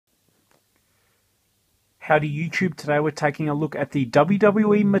Howdy YouTube. Today we're taking a look at the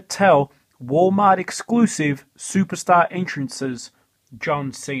WWE Mattel Walmart exclusive Superstar Entrances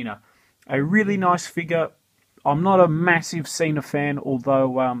John Cena. A really nice figure. I'm not a massive Cena fan,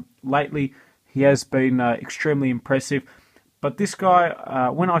 although lately he has been extremely impressive. But this guy,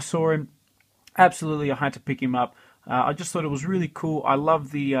 when I saw him, absolutely I had to pick him up. I just thought it was really cool. I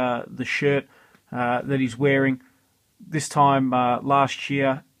love the shirt that he's wearing. This time last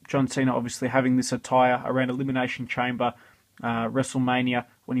year, John Cena obviously having this attire around Elimination Chamber, WrestleMania,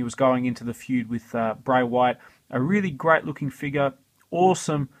 when he was going into the feud with Bray Wyatt. A really great looking figure.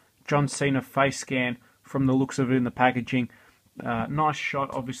 Awesome John Cena face scan from the looks of it in the packaging. Nice shot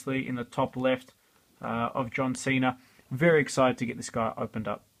obviously in the top left of John Cena. Very excited to get this guy opened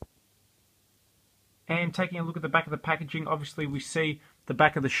up. And taking a look at the back of the packaging, obviously we see the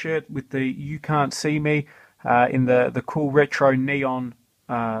back of the shirt with the "You Can't See Me" in the cool retro neon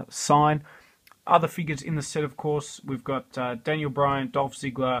sign. Other figures in the set, of course, we've got Daniel Bryan, Dolph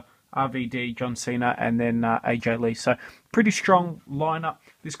Ziggler, RVD, John Cena, and then AJ Lee. So pretty strong lineup.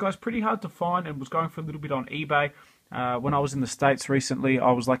 This guy's pretty hard to find and was going for a little bit on eBay. When I was in the States recently,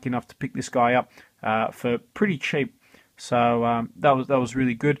 I was lucky enough to pick this guy up for pretty cheap. So that was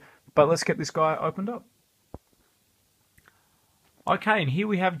really good. But let's get this guy opened up. Okay, and here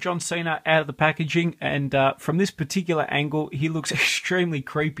we have John Cena out of the packaging, and from this particular angle, he looks extremely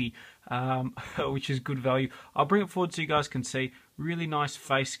creepy, which is good value. I'll bring it forward so you guys can see. Really nice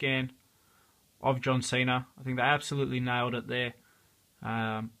face scan of John Cena. I think they absolutely nailed it there.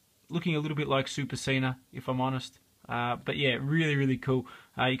 Looking a little bit like Super Cena, if I'm honest. But yeah, really, really cool.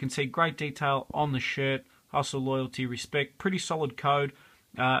 You can see great detail on the shirt. Hustle, loyalty, respect. Pretty solid code.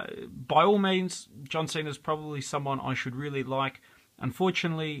 By all means, John Cena is probably someone I should really like.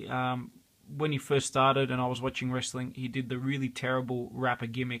 Unfortunately, when he first started and I was watching wrestling, he did the really terrible rapper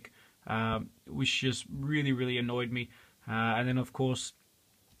gimmick, which just really, really annoyed me. And then, of course,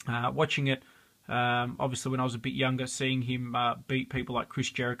 watching it, obviously when I was a bit younger, seeing him beat people like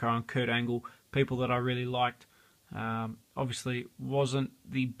Chris Jericho and Kurt Angle, people that I really liked, obviously wasn't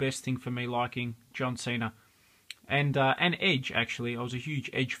the best thing for me liking John Cena. And Edge, actually. I was a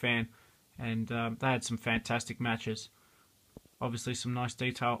huge Edge fan, and they had some fantastic matches. Obviously, some nice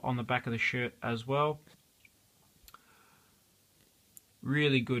detail on the back of the shirt as well.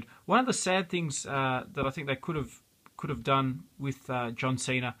 Really good. One of the sad things that I think they could have done with John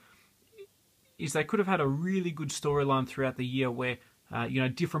Cena is they could have had a really good storyline throughout the year where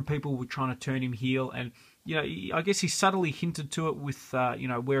different people were trying to turn him heel, and I guess he subtly hinted to it with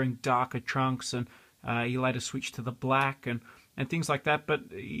wearing darker trunks, and he later switched to the black and things like that, but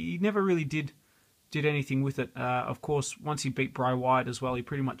he never really did anything with it. Of course, once he beat Bray Wyatt as well, he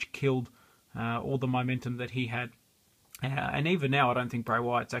pretty much killed all the momentum that he had. And even now, I don't think Bray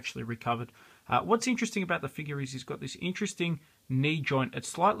Wyatt's actually recovered. What's interesting about the figure is he's got this interesting knee joint. It's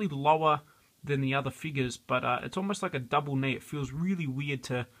slightly lower than the other figures, but it's almost like a double knee. It feels really weird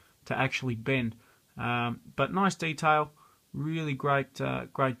to actually bend. But nice detail, really great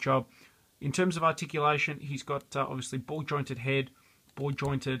job. In terms of articulation, he's got obviously ball-jointed head,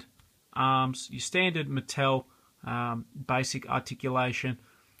 ball-jointed arms, your standard Mattel basic articulation,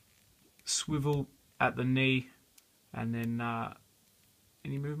 swivel at the knee, and then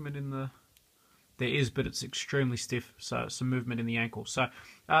any movement in the... There is, but it's extremely stiff, so some movement in the ankle. So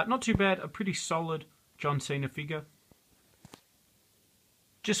not too bad, a pretty solid John Cena figure.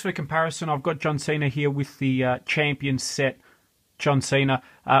 Just for comparison, I've got John Cena here with the Champion set John Cena.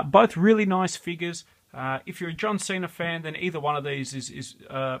 Both really nice figures. If you're a John Cena fan, then either one of these is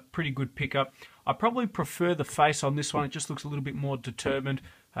a pretty good pickup. I probably prefer the face on this one. It just looks a little bit more determined,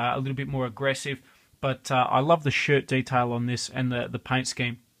 a little bit more aggressive. But I love the shirt detail on this and the paint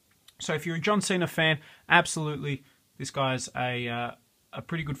scheme. So if you're a John Cena fan, absolutely, this guy's a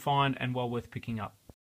pretty good find and well worth picking up.